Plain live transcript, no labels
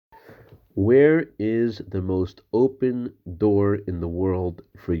Where is the most open door in the world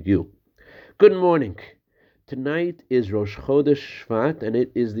for you? Good morning. Tonight is Rosh Chodesh Shvat, and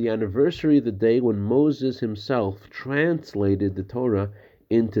it is the anniversary of the day when Moses himself translated the Torah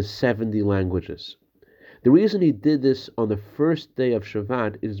into 70 languages. The reason he did this on the first day of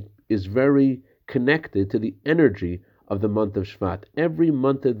Shvat is very connected to the energy of the month of Shvat. Every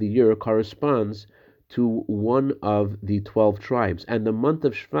month of the year corresponds to one of the 12 tribes, and the month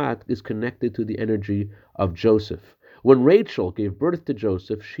of Shvat is connected to the energy of Joseph. When Rachel gave birth to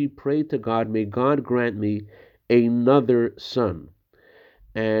Joseph, she prayed to God, may God grant me another son.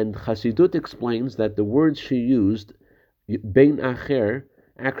 And Chassidut explains that the words she used, Ben Acher,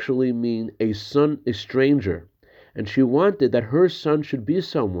 actually mean a son, a stranger. And she wanted that her son should be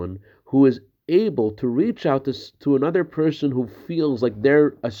someone who is able to reach out to another person who feels like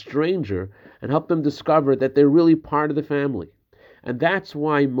they're a stranger and help them discover that they're really part of the family. And that's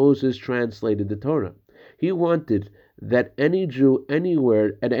why Moses translated the Torah. He wanted that any Jew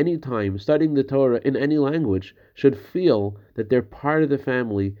anywhere at any time studying the Torah in any language should feel that they're part of the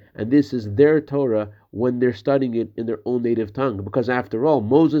family and this is their Torah when they're studying it in their own native tongue. Because after all,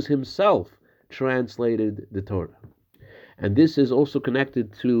 Moses himself translated the Torah. And this is also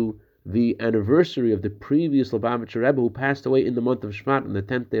connected to the anniversary of the previous Lubavitcher Rebbe who passed away in the month of Shvat, on the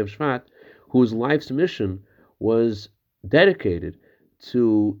 10th day of Shvat, whose life's mission was dedicated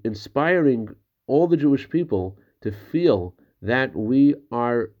to inspiring all the Jewish people to feel that we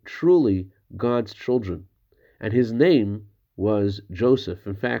are truly God's children. And his name was Joseph.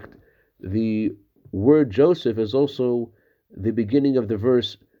 In fact, the word Joseph is also the beginning of the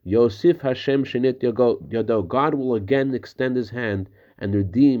verse, Yosef Hashem Shenit Yado. God will again extend his hand and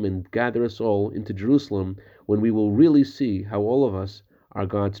redeem and gather us all into Jerusalem when we will really see how all of us are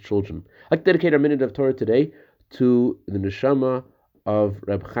God's children. I'd like to dedicate our minute of Torah today to the neshama of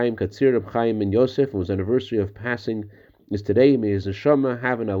Reb Chaim Katzir, Reb Chaim ben Yosef, whose anniversary of passing is today. May his neshama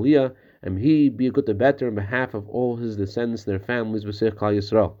have an aliyah, and he be a good to better on behalf of all his descendants and their families, B'Seich Klal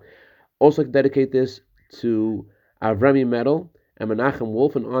Yisrael. Also, like to dedicate this to Avrami Medal and Menachem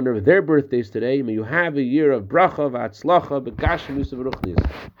Wolf in honor of their birthdays today. May you have a year of bracha, v'atzlacha, b'gashim, yusuf, v'ruchnis.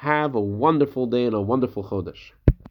 Have a wonderful day and a wonderful chodesh.